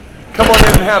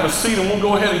can have a seat and we'll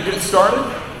go ahead and get started.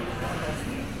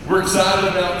 We're excited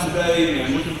about today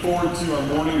and looking forward to our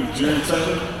morning with Jerry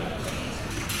Taylor.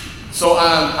 So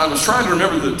I was trying to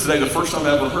remember today the first time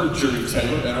I ever heard Jerry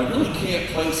Taylor, and I really can't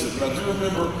place it, but I do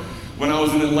remember when I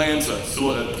was in Atlanta,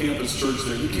 still at campus church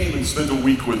there, he came and spent a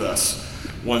week with us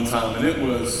one time, and it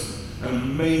was an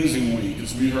amazing week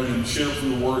as we heard him share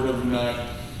from the Word every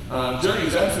night. Jerry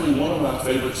is absolutely one of my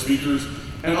favorite speakers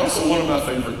and also one of my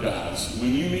favorite guys.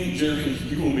 When you meet Jerry,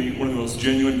 you will meet one of the most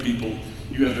genuine people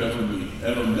you have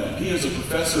ever met. He is a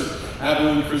professor at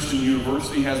Abilene Christian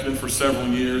University, has been for several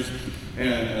years,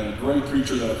 and a great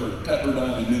preacher that I've heard at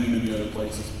Pepperdine and many other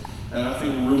places. And I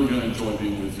think we're really going to enjoy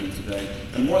being with him today.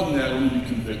 And more than that, we're going to be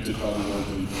convicted by the Word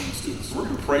that he brings to us. So we're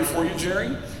going to pray for you,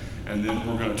 Jerry, and then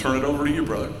we're going to turn it over to you,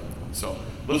 brother. So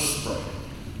let's pray.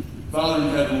 Father in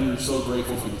heaven, we're so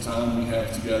grateful for the time we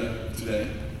have together today.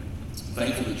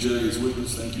 Thankful that Jerry is with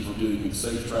us. Thank you for giving him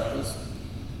safe travels,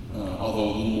 although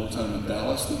a little more time in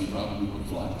Dallas than he probably would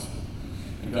have liked.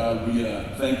 And God, we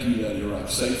thank you that he arrived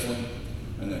safely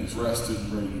and that he's rested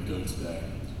and ready to go today.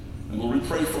 And Lord, we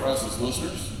pray for us as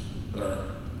listeners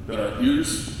that our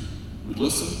ears would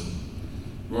listen,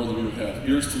 Lord, that we would have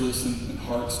ears to listen and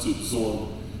hearts to absorb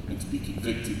and to be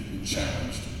convicted and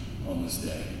challenged on this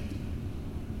day.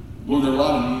 Lord, there are a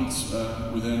lot of needs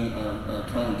within our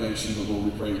congregation, but Lord,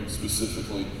 we pray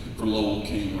specifically for Lowell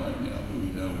King right now, who we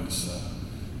know is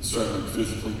struggling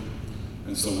physically.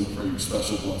 And so we pray your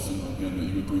special blessing on him, that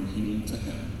you would bring healing to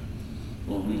him.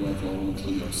 Lord, we like Lowell and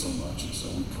Cleo so much, and so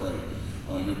we pray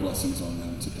your blessings on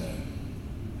them today.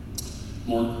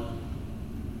 Lord,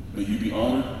 may you be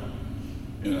honored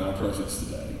in our presence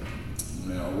today.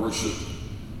 May our worship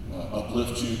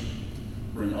uplift you,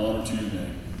 bring honor to your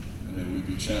name. And may we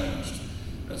be challenged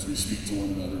as we speak to one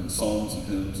another in songs and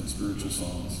hymns and spiritual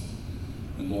songs.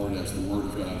 And Lord, as the Word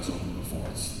of God is open before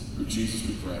us. Through Jesus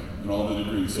we pray. And all that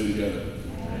agree, say together,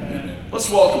 Amen. Let's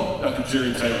welcome Dr.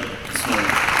 Jerry Taylor this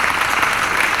morning.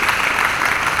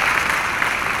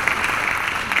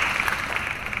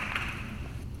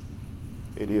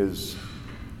 It is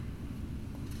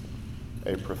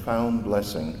a profound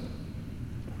blessing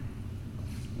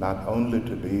not only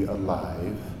to be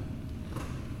alive,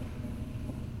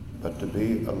 but to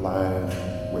be alive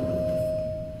with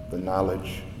the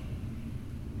knowledge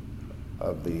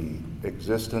of the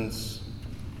existence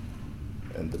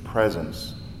and the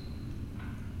presence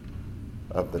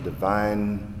of the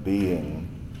divine being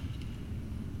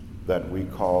that we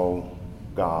call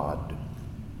God.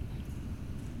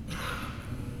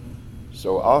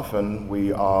 So often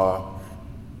we are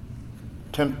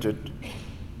tempted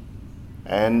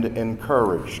and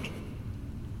encouraged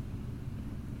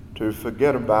to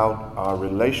forget about our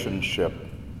relationship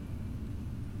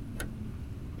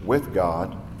with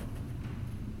God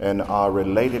and our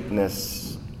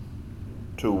relatedness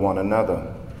to one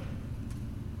another.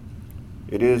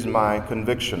 It is my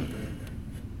conviction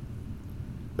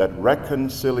that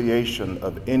reconciliation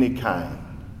of any kind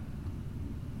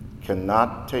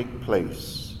cannot take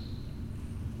place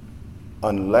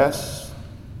unless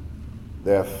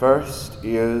there first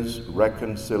is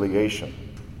reconciliation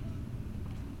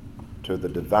to the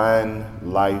divine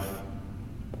life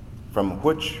from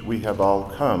which we have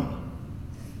all come.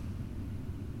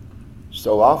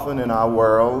 So often in our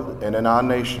world and in our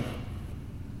nation,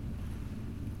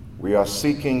 we are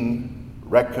seeking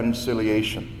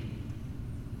reconciliation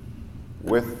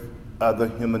with other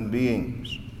human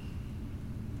beings.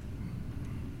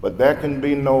 But there can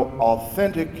be no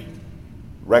authentic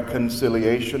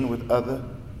reconciliation with other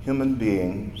human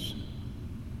beings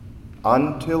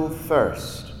until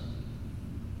first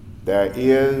there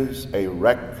is a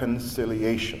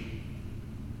reconciliation,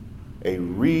 a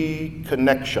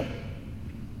reconnection,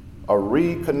 a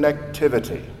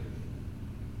reconnectivity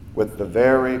with the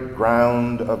very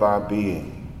ground of our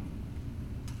being.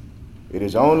 It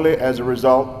is only as a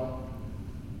result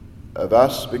of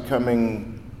us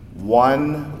becoming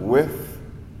one with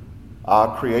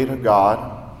our Creator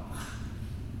God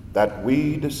that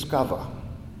we discover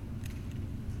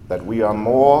that we are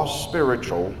more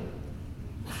spiritual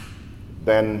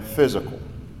than physical.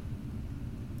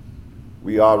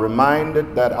 We are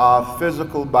reminded that our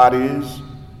physical bodies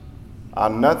are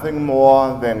nothing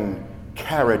more than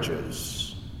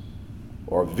carriages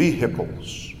or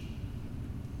vehicles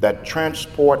that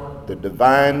transport the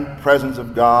divine presence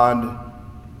of God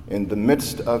in the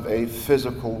midst of a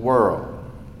physical world.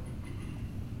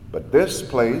 But this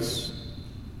place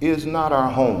is not our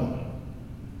home.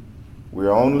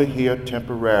 We're only here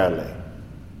temporarily.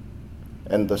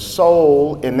 And the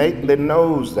soul innately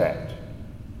knows that.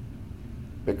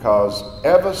 because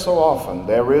ever so often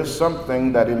there is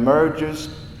something that emerges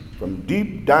from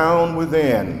deep down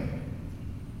within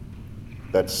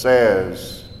that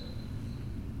says,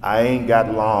 I ain't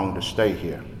got long to stay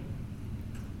here.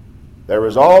 There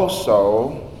is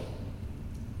also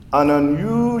an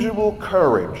unusual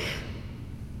courage,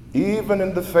 even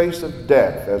in the face of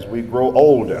death as we grow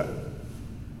older,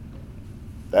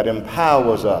 that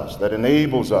empowers us, that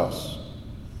enables us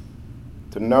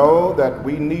to know that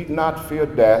we need not fear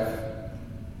death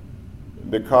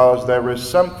because there is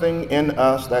something in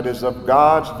us that is of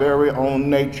God's very own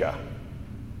nature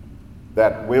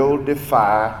that will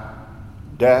defy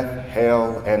death,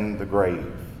 hell, and the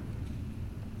grave.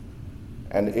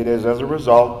 And it is as a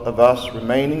result of us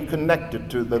remaining connected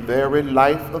to the very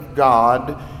life of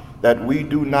God that we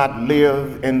do not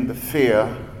live in the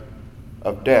fear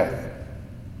of death.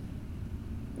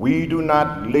 We do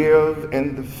not live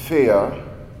in the fear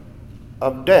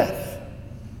of death.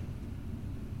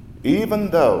 Even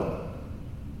though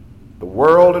the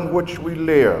world in which we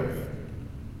live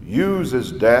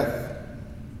uses death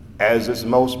as its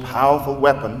most powerful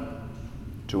weapon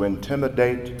to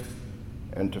intimidate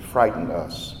and to frighten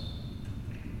us.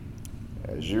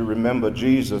 As you remember,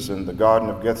 Jesus in the Garden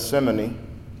of Gethsemane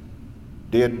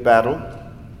did battle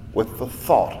with the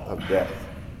thought of death,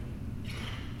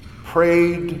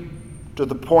 prayed to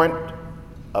the point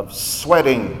of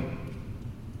sweating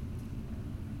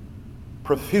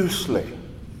profusely,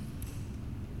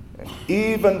 and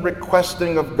even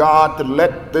requesting of God to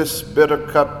let this bitter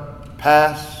cup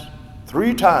pass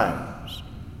 3 times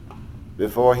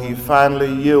before he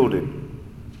finally yielded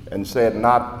and said,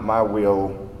 not my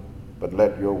will, but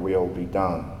let your will be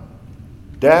done.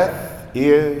 Death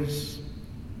is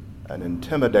an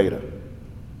intimidator.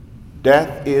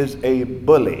 Death is a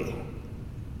bully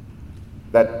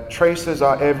that traces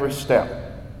our every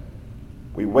step.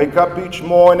 We wake up each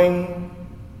morning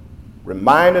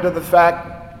reminded of the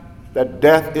fact that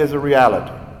death is a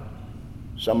reality.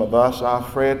 Some of us are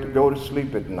afraid to go to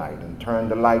sleep at night and turn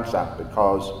the lights out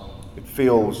because it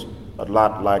feels a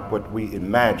lot like what we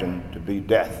imagine to be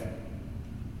death.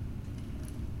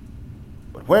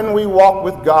 But when we walk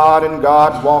with God and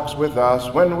God walks with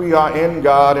us, when we are in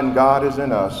God and God is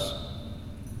in us,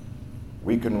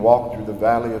 we can walk through the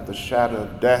valley of the shadow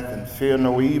of death and fear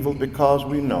no evil because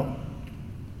we know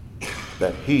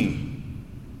that he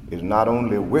is not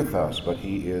only with us, but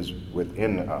he is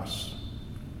within us.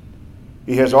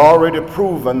 He has already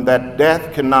proven that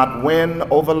death cannot win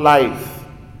over life.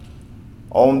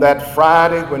 On that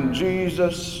Friday when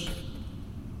Jesus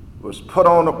was put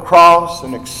on a cross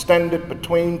and extended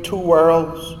between 2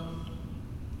 worlds,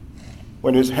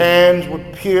 when his hands were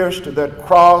pierced to that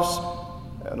cross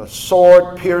and a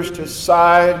sword pierced his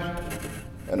side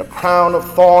and a crown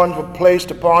of thorns were placed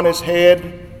upon his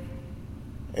head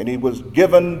and he was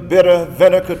given bitter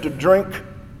vinegar to drink,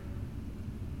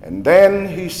 and then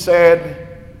he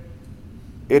said,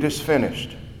 it is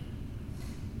finished.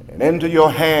 And into your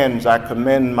hands I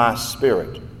commend my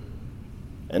spirit.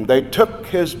 And they took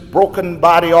his broken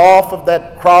body off of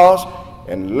that cross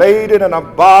and laid it in a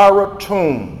borrowed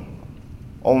tomb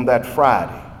on that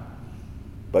Friday.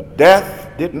 But death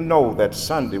didn't know that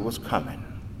Sunday was coming.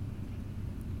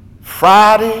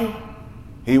 Friday,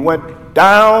 he went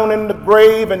down in the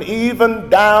grave and even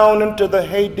down into the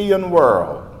Hadean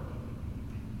world.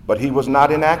 But he was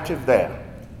not inactive there.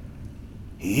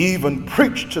 He even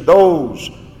preached to those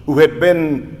who had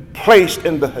been placed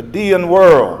in the Hadean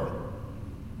world.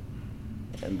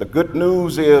 And the good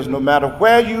news is, no matter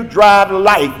where you drive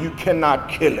life, you cannot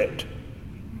kill it.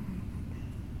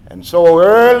 And so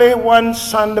early one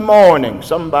Sunday morning,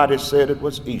 somebody said it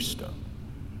was Easter.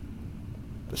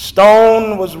 The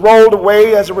stone was rolled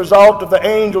away as a result of the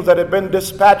angels that had been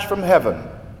dispatched from heaven.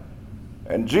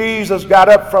 And Jesus got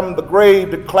up from the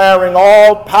grave declaring,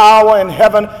 all power in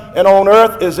heaven and on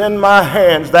earth is in my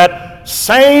hands. That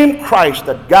same Christ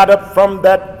that got up from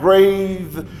that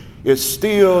grave is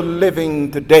still living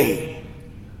today.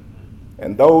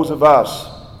 And those of us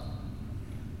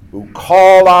who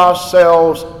call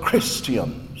ourselves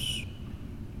Christians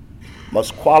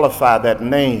must qualify that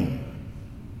name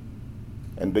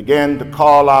and begin to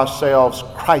call ourselves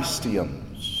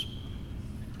Christians,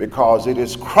 because it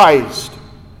is Christ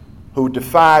who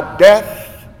defied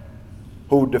death,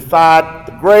 who defied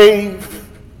the grave.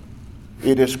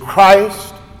 It is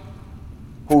Christ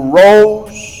who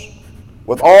rose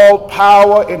with all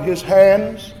power in his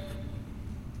hands.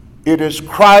 It is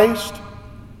Christ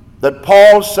that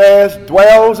Paul says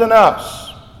dwells in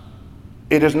us.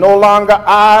 It is no longer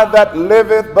I that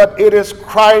liveth, but it is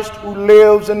Christ who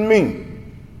lives in me.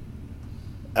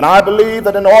 And I believe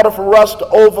that in order for us to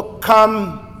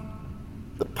overcome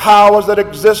the powers that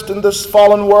exist in this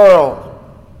fallen world,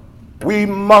 we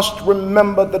must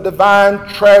remember the divine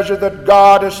treasure that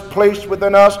God has placed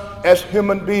within us as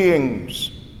human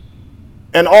beings.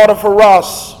 In order for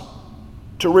us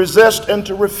to resist and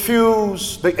to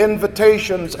refuse the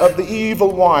invitations of the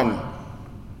evil one,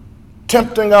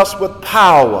 tempting us with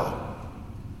power,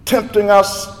 tempting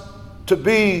us to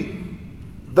be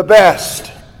the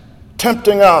best,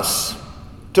 tempting us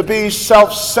to be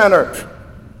self-centered,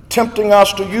 tempting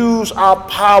us to use our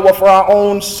power for our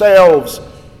own selves.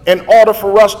 In order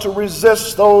for us to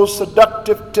resist those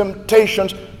seductive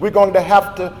temptations, we're going to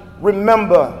have to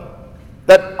remember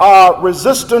that our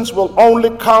resistance will only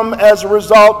come as a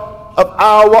result of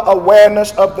our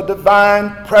awareness of the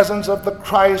divine presence of the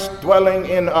Christ dwelling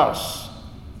in us.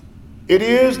 It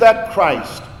is that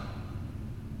Christ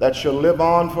that shall live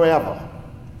on forever.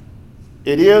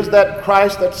 It is that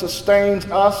Christ that sustains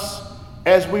us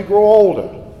as we grow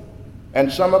older.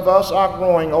 And some of us are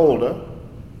growing older,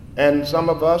 and some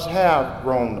of us have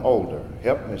grown older.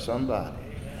 Help me, somebody.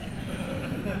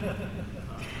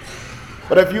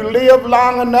 But if you live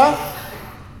long enough,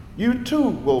 you too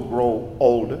will grow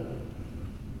older.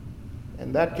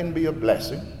 And that can be a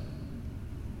blessing.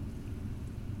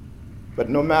 But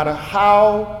no matter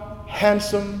how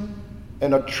handsome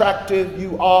and attractive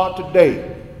you are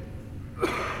today,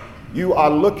 you are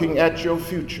looking at your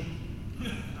future.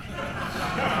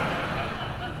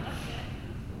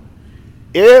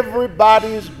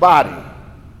 Everybody's body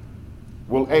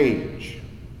will age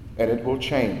and it will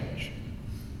change.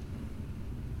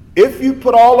 If you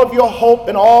put all of your hope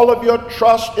and all of your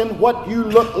trust in what you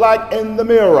look like in the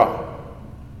mirror,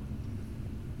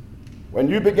 when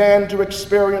you begin to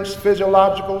experience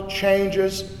physiological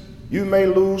changes, you may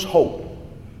lose hope.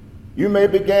 You may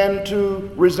begin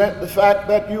to resent the fact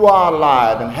that you are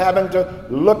alive and having to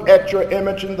look at your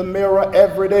image in the mirror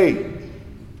every day.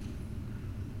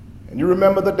 And you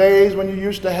remember the days when you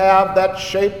used to have that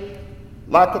shape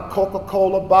like a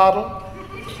Coca-Cola bottle,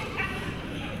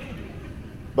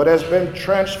 but has been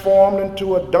transformed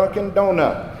into a Dunkin'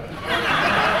 Donut.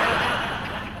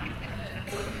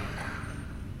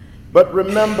 But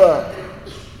remember,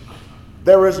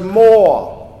 there is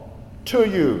more to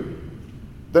you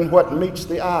than what meets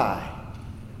the eye.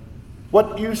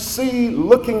 What you see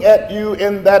looking at you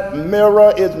in that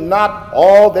mirror is not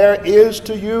all there is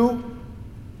to you.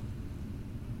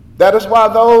 That is why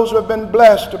those who have been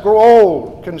blessed to grow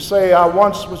old can say, I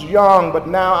once was young, but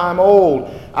now I'm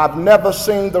old. I've never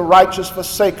seen the righteous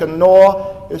forsaken,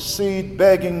 nor is seed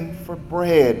begging for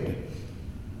bread.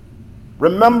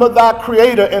 Remember thy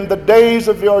Creator in the days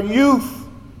of your youth,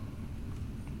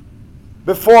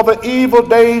 before the evil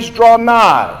days draw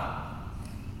nigh.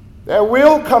 There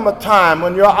will come a time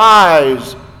when your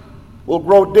eyes will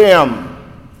grow dim,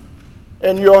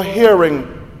 and your hearing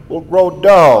will grow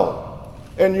dull,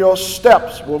 and your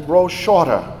steps will grow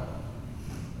shorter.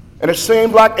 And it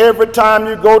seems like every time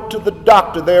you go to the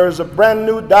doctor, there is a brand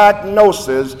new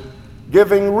diagnosis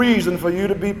giving reason for you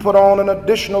to be put on an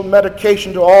additional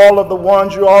medication to all of the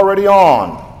ones you're already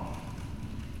on.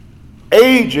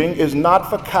 Aging is not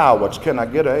for cowards. Can I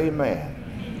get an amen?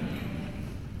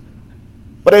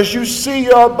 But as you see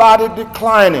your body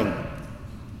declining,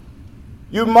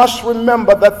 you must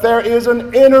remember that there is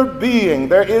an inner being,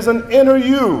 there is an inner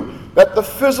you that the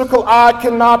physical eye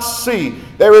cannot see.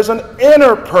 There is an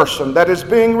inner person that is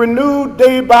being renewed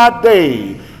day by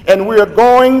day, and we are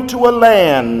going to a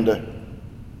land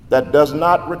that does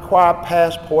not require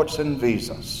passports and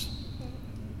visas.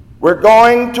 We're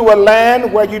going to a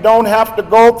land where you don't have to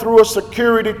go through a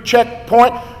security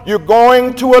checkpoint. You're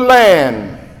going to a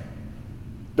land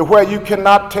to where you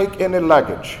cannot take any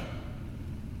luggage.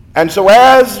 And so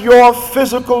as your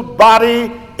physical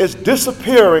body is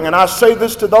disappearing, and I say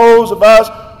this to those of us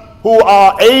who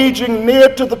are aging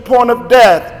near to the point of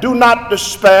death, do not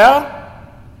despair,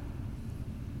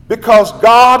 because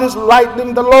God is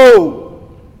lightening the load.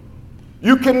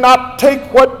 You cannot take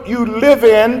what you live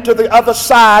in to the other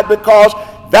side, because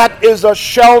that is a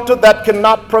shelter that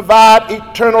cannot provide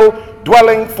eternal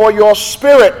dwelling for your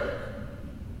spirit.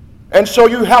 And so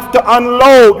you have to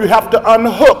unload, you have to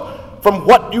unhook from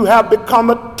what you have become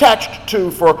attached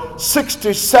to for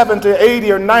 60, 70,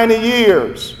 80, or 90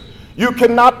 years. You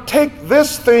cannot take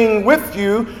this thing with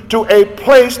you to a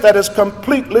place that is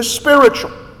completely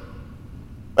spiritual.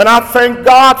 And I thank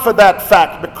God for that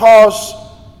fact, because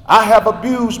I have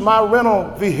abused my rental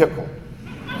vehicle.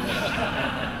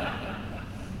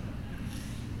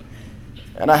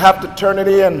 And I have to turn it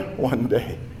in one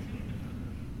day.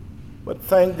 But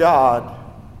thank God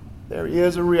there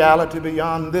is a reality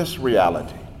beyond this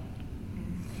reality.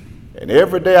 And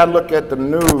every day I look at the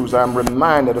news, I'm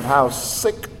reminded of how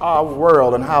sick our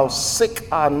world and how sick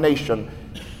our nation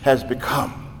has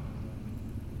become.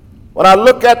 When I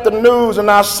look at the news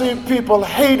and I see people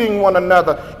hating one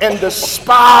another and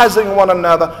despising one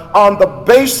another on the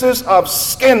basis of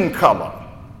skin color,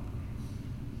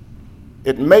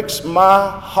 it makes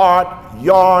my heart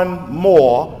yearn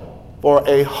more for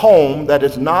a home that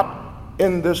is not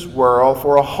in this world,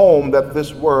 for a home that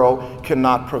this world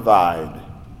cannot provide.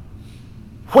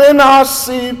 When I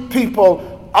see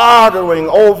people arguing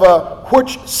over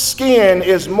which skin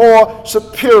is more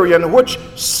superior and which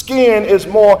skin is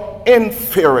more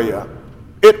inferior,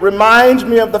 it reminds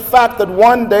me of the fact that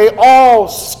one day all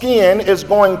skin is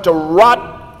going to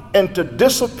rot into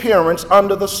disappearance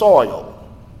under the soil.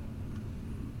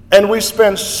 And we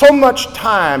spend so much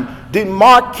time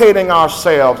demarcating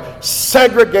ourselves,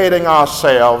 segregating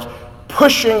ourselves,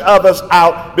 pushing others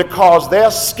out because their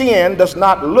skin does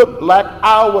not look like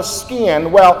our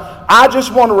skin. Well, I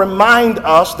just want to remind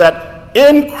us that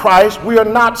in Christ we are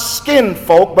not skin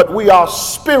folk, but we are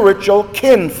spiritual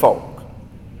kinfolk.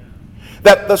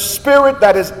 That the spirit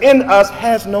that is in us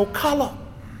has no color.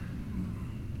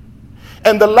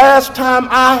 And the last time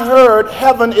I heard,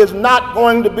 heaven is not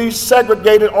going to be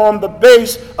segregated on the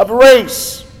base of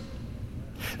race.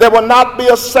 There will not be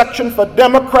a section for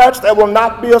Democrats. There will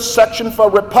not be a section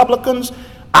for Republicans.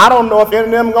 I don't know if any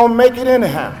of them are going to make it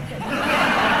anyhow.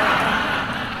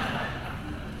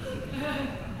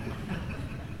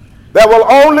 There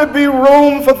will only be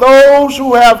room for those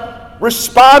who have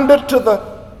responded to the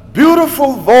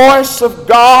beautiful voice of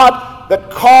God that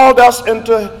called us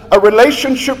into a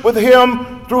relationship with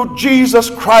him through Jesus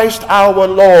Christ our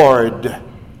Lord.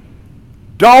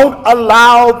 Don't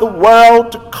allow the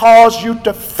world to cause you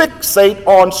to fixate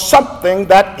on something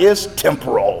that is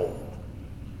temporal.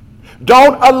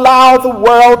 Don't allow the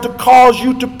world to cause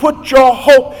you to put your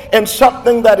hope in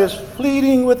something that is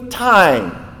fleeting with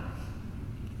time.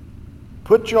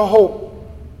 Put your hope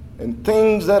in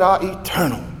things that are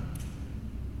eternal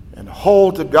and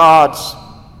hold to God's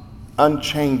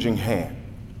unchanging hand.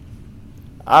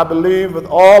 I believe with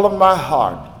all of my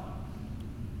heart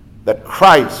that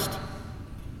Christ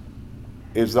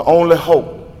is the only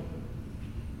hope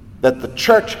that the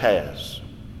church has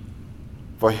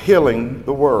for healing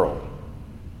the world.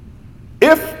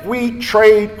 If we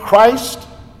trade Christ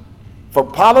for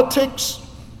politics,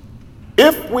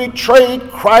 if we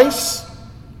trade Christ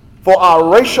for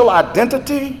our racial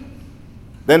identity,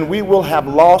 then we will have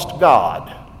lost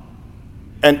God.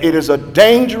 And it is a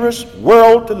dangerous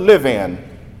world to live in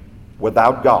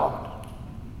without God.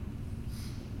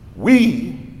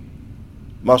 We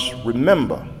must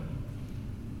remember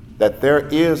that there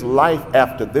is life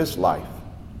after this life.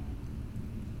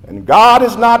 And God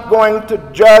is not going to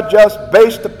judge us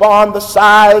based upon the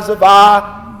size of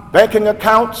our banking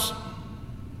accounts.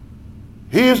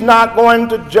 He is not going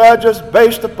to judge us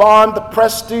based upon the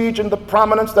prestige and the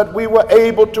prominence that we were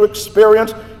able to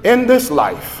experience in this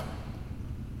life.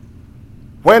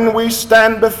 When we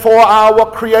stand before our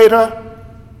Creator,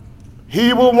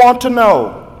 He will want to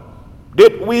know,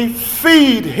 did we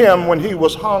feed Him when He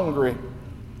was hungry?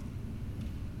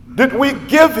 Did we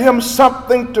give Him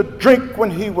something to drink when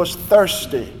He was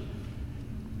thirsty?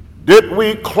 Did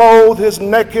we clothe His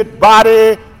naked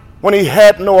body when He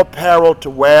had no apparel to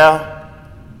wear?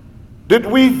 Did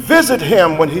we visit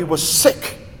Him when He was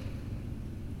sick?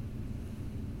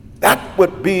 That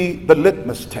would be the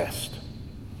litmus test.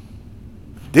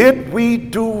 Did we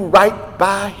do right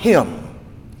by Him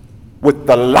with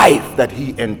the life that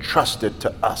He entrusted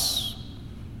to us?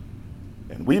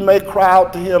 And we may cry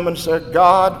out to Him and say,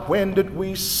 God, when did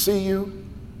we see you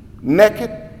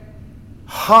naked,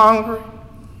 hungry,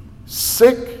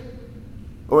 sick,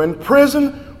 or in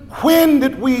prison? When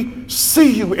did we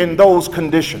see you in those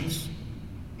conditions?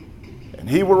 And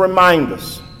He will remind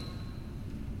us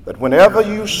that whenever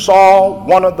you saw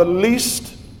one of the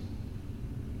least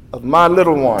of my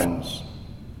little ones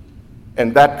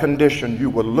in that condition, you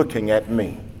were looking at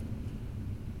me.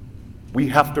 We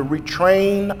have to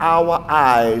retrain our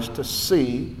eyes to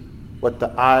see what the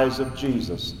eyes of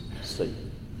Jesus see.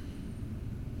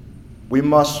 We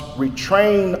must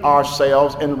retrain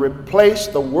ourselves and replace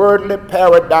the worldly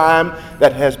paradigm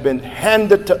that has been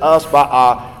handed to us by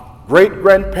our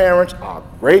great-grandparents, our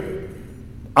great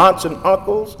aunts and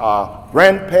uncles, our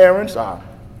grandparents, our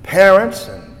parents,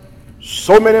 and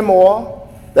so many more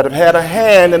that have had a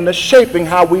hand in the shaping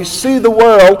how we see the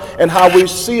world and how we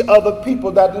see other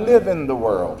people that live in the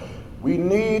world. We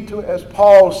need to, as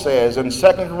Paul says in 2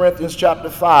 Corinthians chapter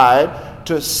 5,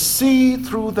 to see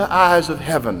through the eyes of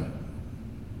heaven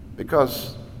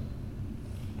Because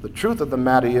the truth of the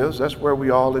matter is, that's where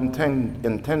we all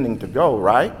intending to go,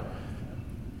 right?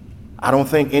 I don't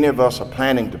think any of us are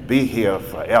planning to be here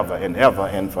forever and ever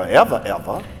and forever,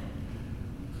 ever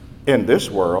in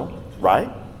this world, right?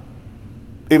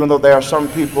 Even though there are some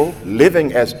people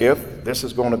living as if this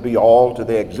is going to be all to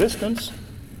their existence.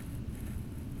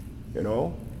 You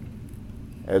know,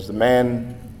 as the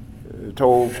man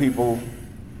told his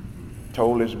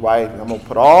wife, I'm going to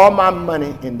put all my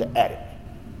money in the attic.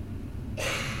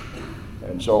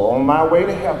 And so on my way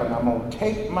to heaven, I'm going to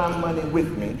take my money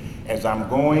with me as I'm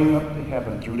going up to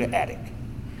heaven through the attic.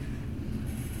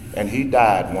 And he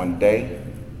died one day,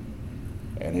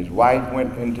 and his wife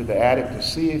went into the attic to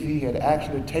see if he had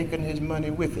actually taken his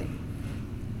money with him.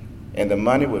 And the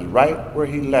money was right where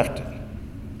he left it.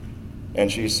 And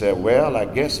she said, well, I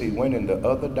guess he went in the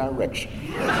other direction.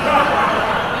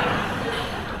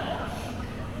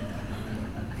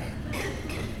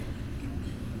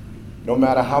 No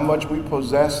matter how much we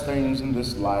possess things in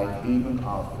this life, even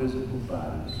our physical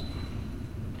bodies,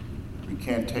 we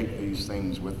can't take these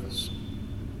things with us.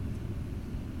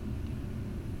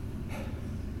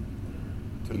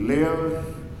 To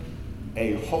live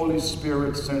a Holy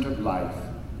Spirit-centered life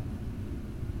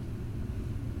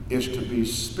is to be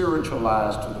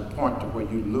spiritualized to the point to where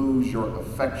you lose your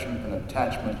affection and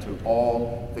attachment to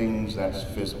all things that's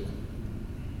physical.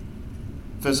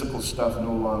 Physical stuff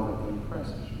no longer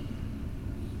impresses you.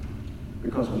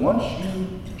 Because once you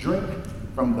drink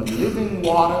from the living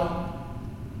water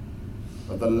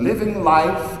of the living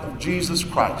life of Jesus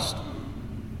Christ,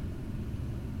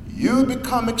 you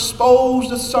become exposed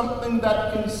to something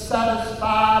that can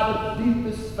satisfy the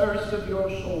deepest thirst of your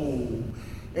soul.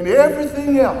 And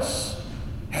everything else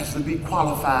has to be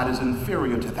qualified as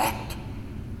inferior to that.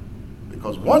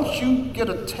 Because once you get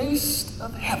a taste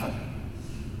of heaven,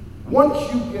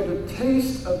 once you get a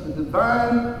taste of the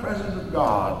divine presence of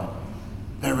God,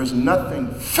 there is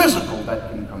nothing physical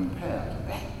that can compare to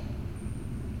that.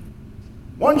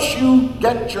 Once you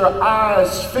get your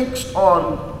eyes fixed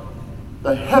on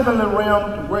the heavenly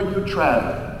realm to where you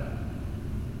travel,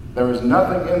 there is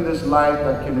nothing in this life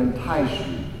that can entice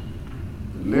you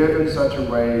to live in such a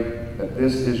way that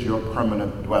this is your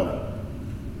permanent dwelling.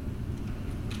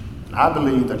 I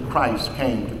believe that Christ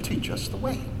came to teach us the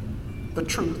way, the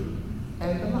truth,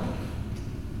 and the life.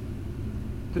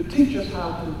 To teach us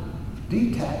how to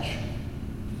detach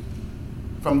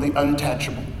from the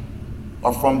untouchable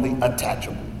or from the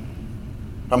attachable,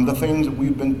 from the things that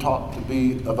we've been taught to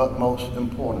be of utmost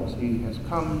importance. He has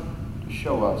come to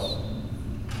show us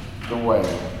the way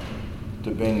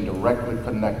to being directly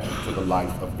connected to the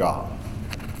life of God.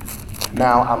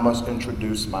 Now I must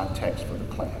introduce my text for the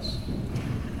class.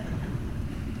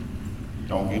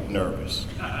 Don't get nervous.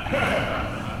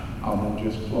 I'm going to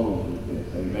just close with this,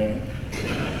 amen?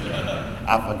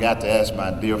 I forgot to ask my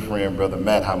dear friend, Brother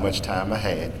Matt, how much time I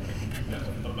had.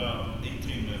 About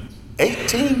 18 minutes.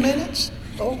 18 minutes?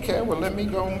 Okay, well, let me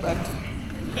go back to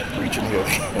preaching here.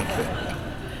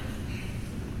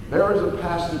 There is a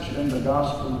passage in the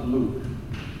Gospel of Luke,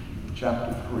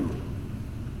 chapter 3,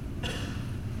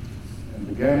 and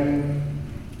beginning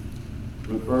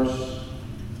with verse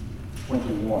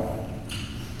 21.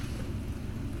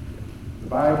 The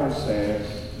Bible says,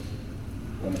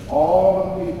 when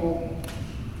all the people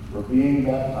were being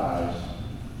baptized,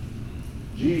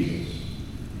 Jesus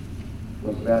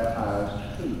was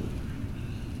baptized too.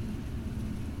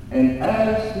 And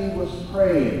as he was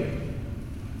praying,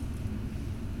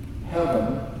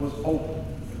 heaven was open.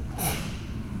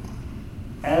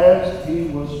 As he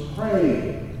was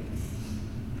praying,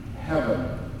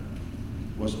 heaven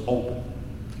was open.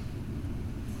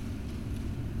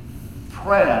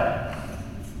 Prayer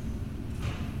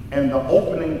and the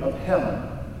opening of heaven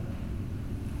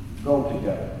go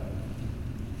together.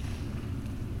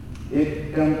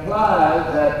 It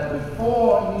implies that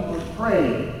before he was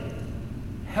praying,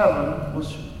 heaven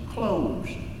was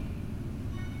closed.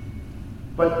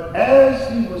 But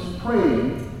as he was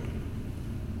praying,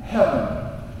 heaven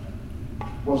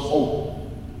was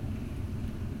open.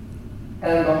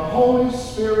 And the Holy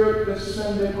Spirit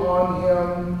descended on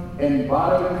him in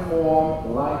bodily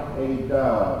form like a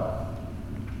dove.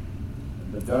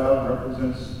 The dove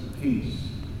represents peace,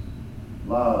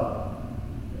 love,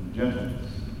 and gentleness.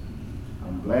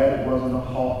 I'm glad it wasn't a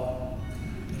hawk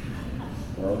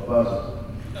or a buzzard,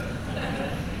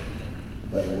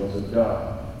 but it was a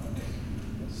dove.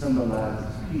 It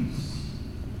symbolizes peace.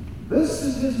 This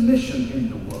is his mission in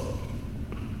the world.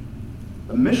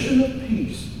 The mission of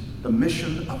peace, the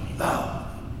mission of love.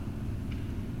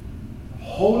 The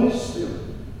Holy Spirit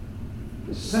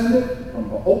descended from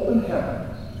the open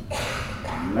heavens,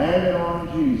 landed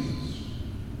on Jesus.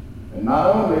 And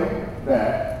not only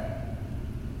that,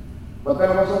 but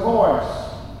there was a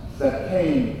voice that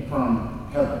came from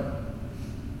heaven.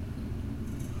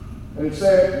 And it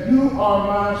said, "You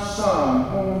are my son,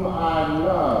 whom I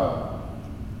love.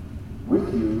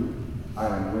 With you I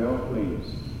am well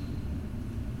pleased."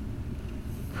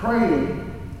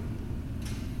 Praying,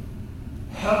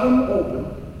 heaven opened,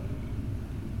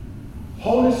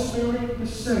 Holy Spirit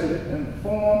descended in the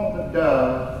form of a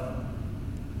dove,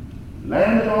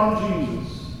 landed on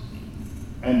Jesus,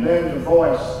 and then the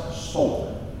voice spoke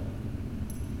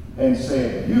and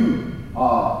said, "You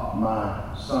are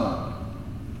my son,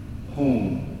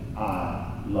 whom I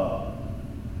love."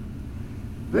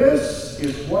 This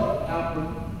is what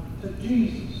happened to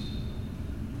Jesus.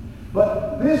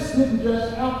 But this didn't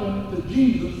just happen to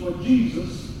Jesus for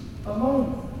Jesus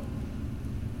alone.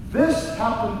 This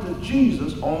happened to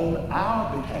Jesus on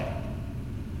our behalf.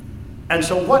 And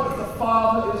so what the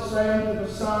Father is saying to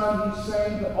the Son, he's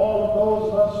saying to all of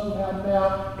those of us who have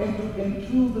now entered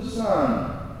into the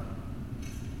Son.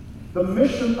 The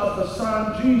mission of the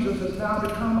Son, Jesus, has now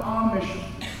become our mission.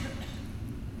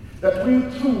 That we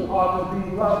too are to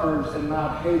be lovers and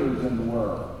not haters in the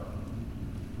world.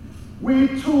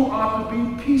 We too are to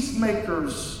be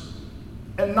peacemakers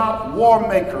and not war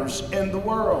makers in the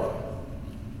world.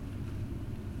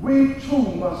 We too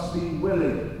must be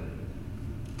willing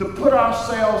to put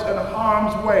ourselves in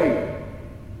harm's way,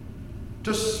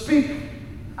 to speak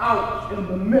out in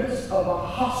the midst of a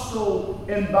hostile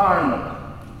environment,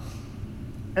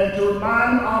 and to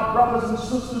remind our brothers and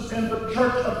sisters in the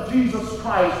Church of Jesus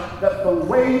Christ that the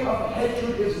way of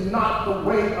hatred is not the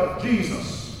way of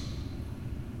Jesus.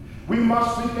 We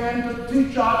must begin to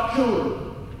teach our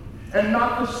children and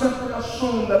not to simply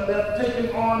assume that they're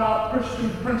taking on our Christian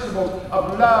principles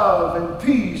of love and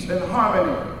peace and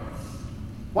harmony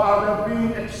while they're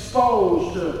being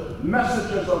exposed to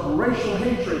messages of racial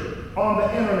hatred on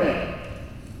the internet.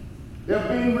 They're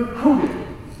being recruited.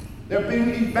 They're being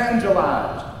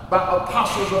evangelized by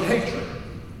apostles of hatred.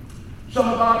 Some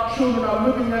of our children are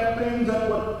looking at things that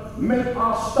would make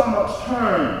our stomachs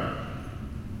turn.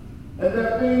 And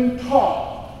they're being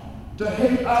taught to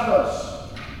hate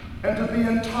others and to be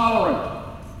intolerant.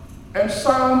 And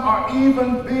some are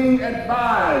even being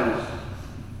advised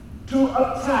to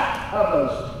attack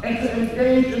others and to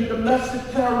engage in domestic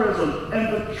terrorism.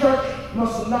 And the church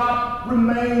must not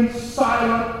remain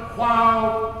silent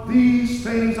while these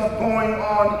things are going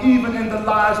on, even in the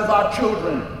lives of our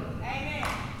children. Amen.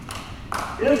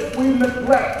 If we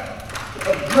neglect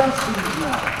to address these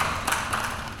matters,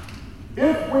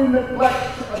 if we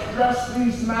neglect to address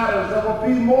these matters, there will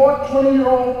be more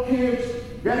 20-year-old kids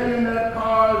getting in their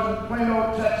cars in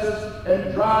Plano, Texas,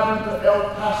 and driving to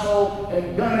El Paso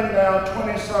and gunning down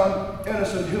 20-some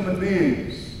innocent human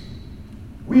beings.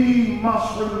 We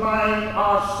must remind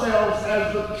ourselves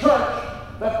as the church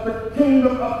that the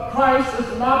kingdom of Christ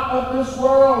is not of this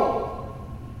world.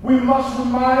 We must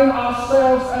remind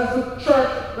ourselves as a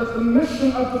church that the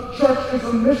mission of the church is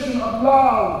a mission of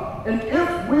love. And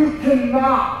if we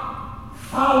cannot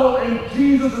follow in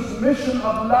Jesus' mission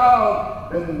of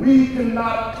love, then we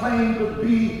cannot claim to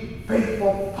be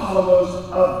faithful followers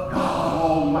of God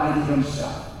Almighty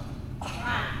Himself.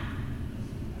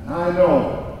 And I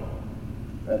know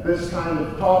that this kind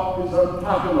of talk is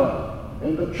unpopular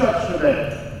in the church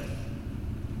today.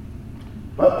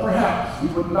 But perhaps we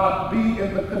would not be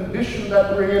in the condition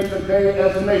that we're in today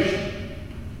as a nation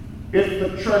if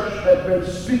the church had been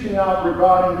speaking out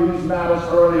regarding these matters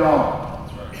early on.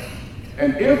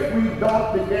 And if we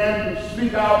don't begin to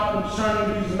speak out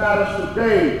concerning these matters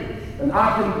today, then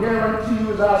I can guarantee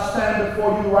you as I stand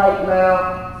before you right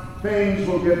now, things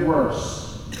will get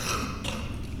worse.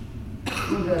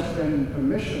 Who has been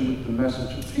commissioned with the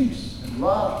message of peace and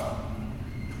love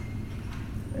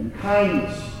and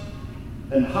kindness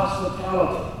and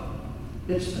hospitality?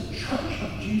 It's the church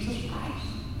of Jesus Christ.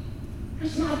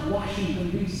 It's not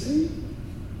Washington, D.C.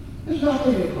 It's not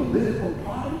any political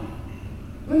party.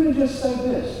 Let me just say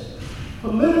this.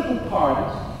 Political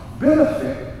parties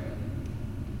benefit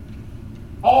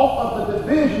off of the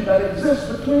division that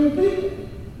exists between people.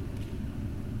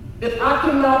 If I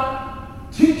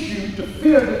cannot teach you to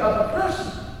fear the other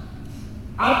person,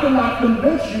 I cannot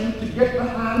convince you to get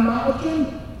behind my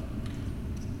agenda.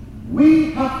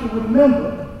 We have to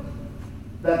remember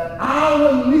that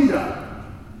our leader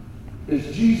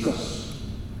is Jesus.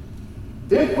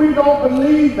 If we don't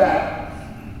believe that,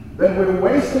 then we're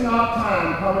wasting our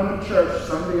time coming to church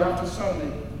Sunday after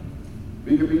Sunday.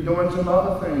 We could be doing some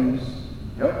other things,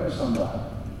 helping somebody.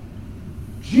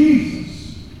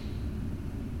 Jesus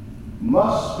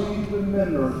must be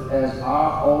remembered as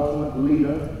our ultimate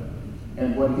leader.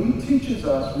 And what he teaches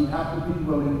us, we have to be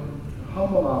willing to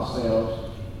humble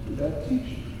ourselves to that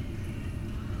teaching.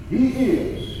 He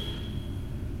is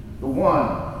the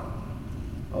one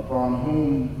upon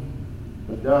whom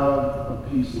the dove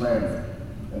of peace landed,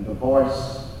 and the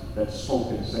voice that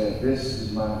spoke and said, "This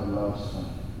is my beloved Son.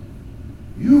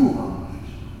 You are my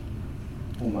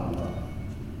child, whom I love."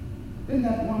 Isn't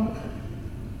that wonderful?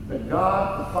 That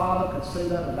God the Father could say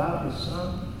that about his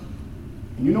Son.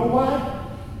 And you know why?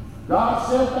 God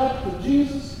said that to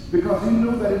Jesus because he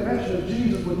knew that eventually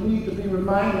Jesus would need to be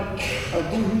reminded of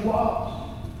who he was.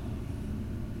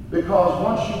 Because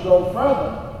once you go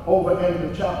further over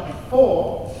into chapter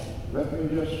 4, let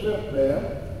me just flip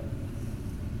there.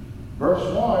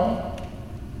 Verse 1,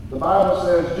 the Bible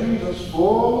says, Jesus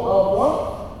full of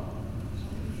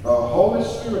what? The Holy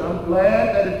Spirit. I'm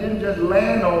glad that it didn't just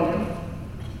land on him,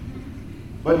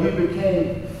 but he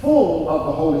became full of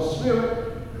the Holy Spirit.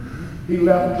 He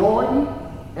left Jordan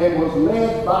and was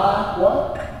led by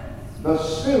what? The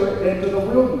Spirit into the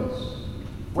wilderness,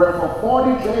 where for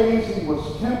 40 days he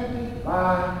was tempted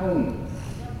by whom?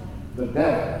 The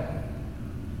devil.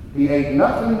 He ate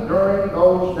nothing during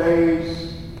those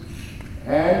days,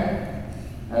 and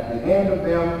at the end of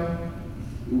them,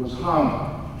 he was hungry.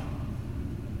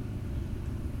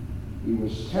 He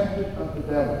was tempted of the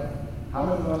devil. How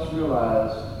many of us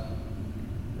realize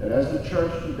that as the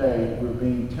church today, we're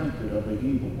being tempted of the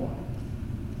evil one?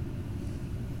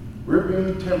 We're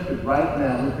being tempted right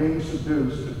now. We're being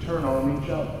seduced to turn on each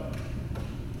other.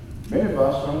 Many of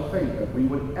us don't think that we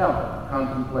would ever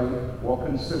contemplate or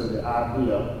consider the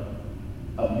idea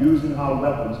of using our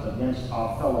weapons against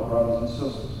our fellow brothers and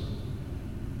sisters.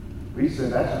 We say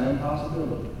that's an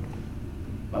impossibility.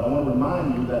 But I want to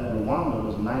remind you that Rwanda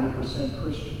was 90%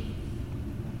 Christian.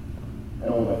 And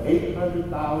over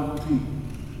 800,000 people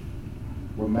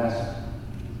were massacred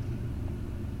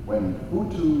when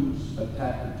Hutus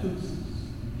attacked the Tutsis.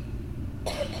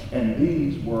 And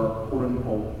these were, quote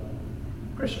unquote,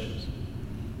 Christians.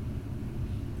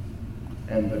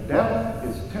 And the devil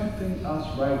is tempting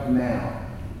us right now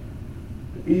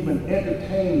to even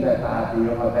entertain that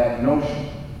idea or that notion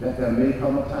that there may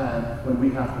come a time when we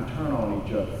have to turn on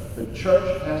each other. The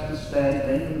church has to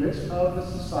stand in the midst of the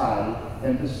society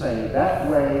and to say, that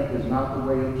way is not the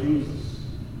way of Jesus.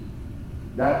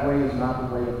 That way is not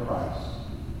the way of Christ.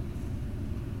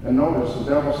 And notice, the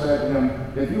devil said to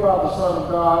him, if you are the Son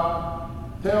of God,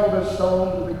 tell this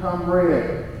stone to become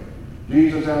bread.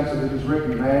 Jesus answered, it is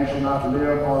written, man shall not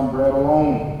live on bread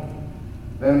alone.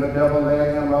 Then the devil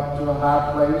led him up to a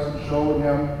high place and showed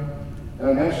him in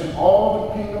an instant all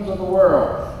the kingdoms of the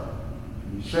world.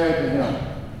 And he said to him,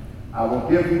 I will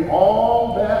give you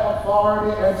all their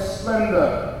authority and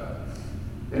splendor.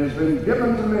 It has been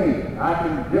given to me. I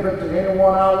can give it to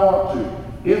anyone I want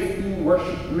to. If you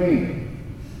worship me,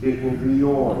 it will be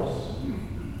yours.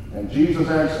 And Jesus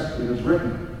answered, it is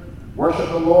written, worship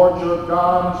the Lord your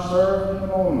God and serve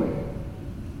him only.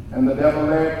 And the devil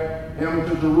led him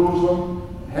to Jerusalem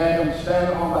and had him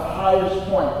stand on the highest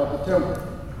point of the temple.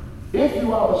 If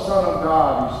you are the Son of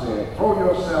God, he said, throw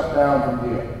yourself down from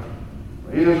here.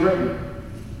 For it is written,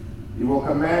 he will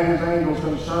command his angels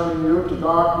concerning you to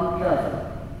guard you carefully.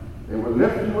 They will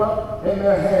lift you up in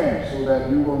their hands so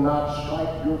that you will not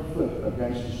strike your foot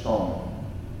against a stone.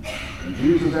 And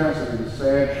Jesus answered and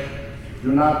said,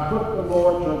 do not put the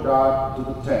Lord your God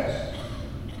to the test.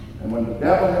 And when the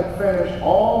devil had finished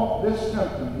all this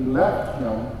tempting, he left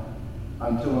him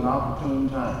until an opportune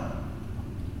time.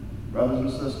 Brothers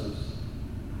and sisters,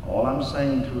 all I'm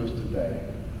saying to us today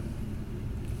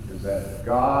is that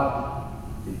God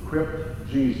equipped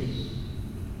Jesus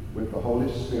with the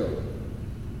Holy Spirit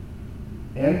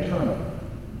internally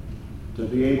to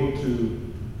be able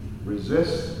to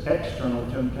resist external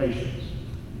temptations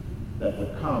that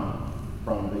would come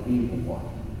from the evil one.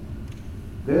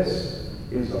 This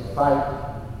is a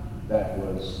fight that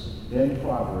was in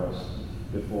progress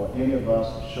before any of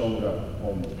us showed up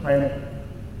on the planet.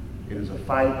 It is a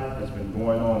fight that's been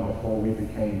going on before we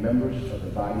became members of the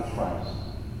body of Christ.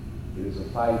 It is a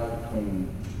fight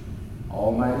between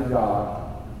Almighty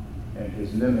God and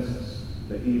his nemesis,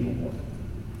 the evil one.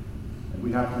 And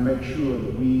we have to make sure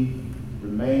that we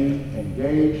remain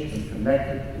engaged and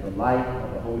connected to the light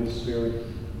of the Holy Spirit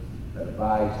that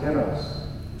abides in us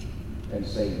and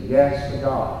say yes to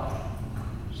God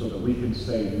so that we can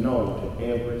say no to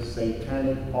every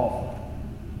satanic offer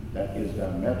that is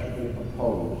diametrically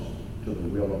opposed to the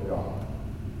will of God.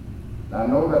 Now, I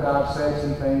know that I've said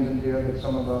some things in here that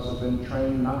some of us have been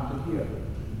trained not to hear.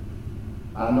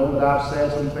 I know that I've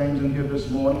said some things in here this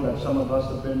morning that some of us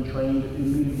have been trained to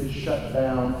immediately shut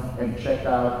down and check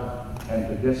out and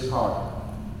to discard.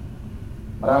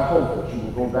 But I hope that you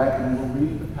will go back and you will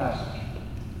read the passage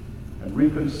and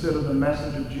reconsider the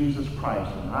message of Jesus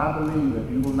Christ. And I believe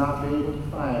that you will not be able to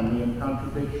find me in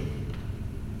contradiction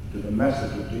to the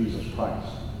message of Jesus Christ.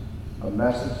 A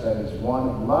message that is one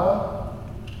of love,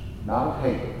 not of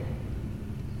hate.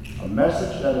 A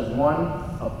message that is one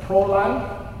of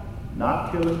pro-life,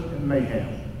 not killing and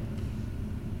mayhem.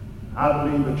 I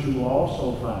believe that you will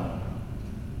also find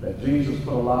that Jesus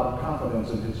put a lot of confidence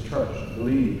in his church to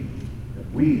believe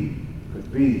that we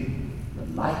could be the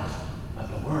light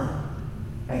of the world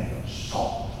and the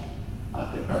salt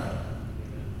of the earth.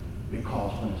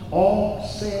 Because when it's all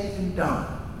said and done,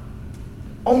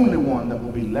 the only one that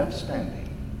will be left standing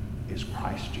is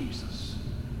Christ Jesus.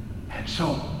 And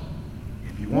so,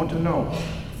 if you want to know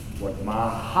what my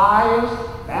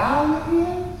highest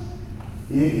value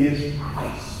is, it is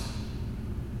Christ.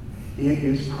 It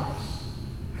is Christ.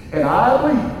 And I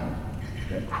believe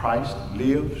that Christ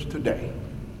lives today.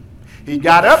 He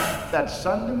got up that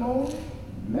Sunday morning,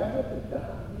 never to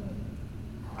die.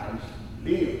 Christ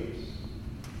lives.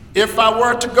 If I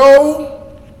were to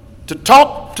go to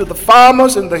talk to the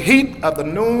farmers in the heat of the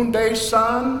noonday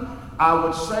sun, I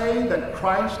would say that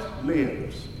Christ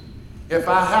lives. If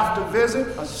I have to visit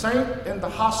a saint in the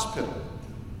hospital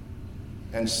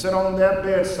and sit on their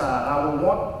bedside, I will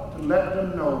want to let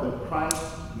them know that Christ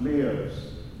lives.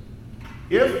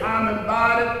 If I'm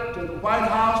invited to the White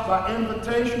House by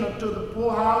invitation or to the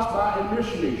poorhouse by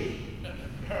initiation,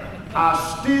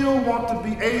 I still want to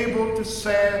be able to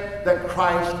say that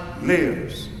Christ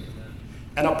lives.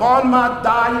 And upon my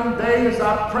dying day, as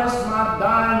I press my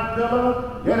dying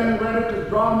pillow, getting ready to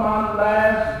draw my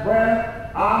last breath,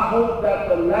 I hope that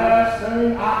the last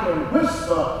thing I can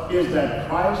whisper is that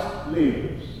Christ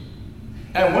lives.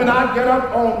 And when I get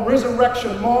up on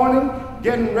resurrection morning,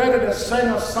 getting ready to sing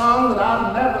a song that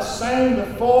I've never sang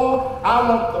before, I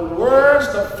want the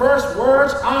words, the first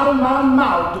words out of my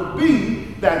mouth to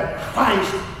be that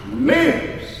Christ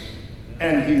lives,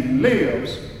 and he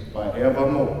lives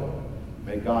forevermore.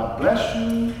 May God bless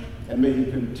you, and may he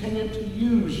continue to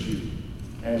use you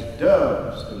as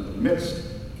doves in the midst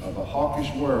of a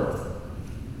hawkish world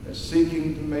that's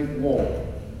seeking to make war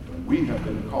when we have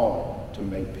been called to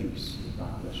make peace.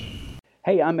 God bless you.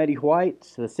 Hey, I'm Eddie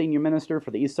White, the Senior Minister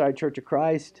for the Eastside Church of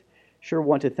Christ. Sure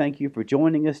want to thank you for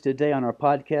joining us today on our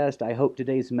podcast. I hope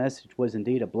today's message was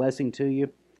indeed a blessing to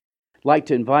you. I'd like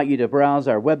to invite you to browse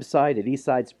our website at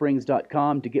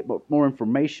eastsidesprings.com to get more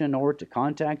information or to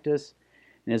contact us.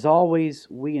 And as always,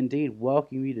 we indeed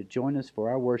welcome you to join us for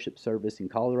our worship service in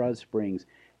Colorado Springs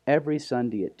every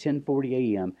Sunday at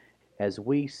 10:40 a.m. as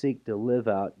we seek to live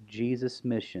out Jesus'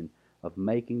 mission of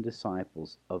making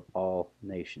disciples of all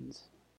nations.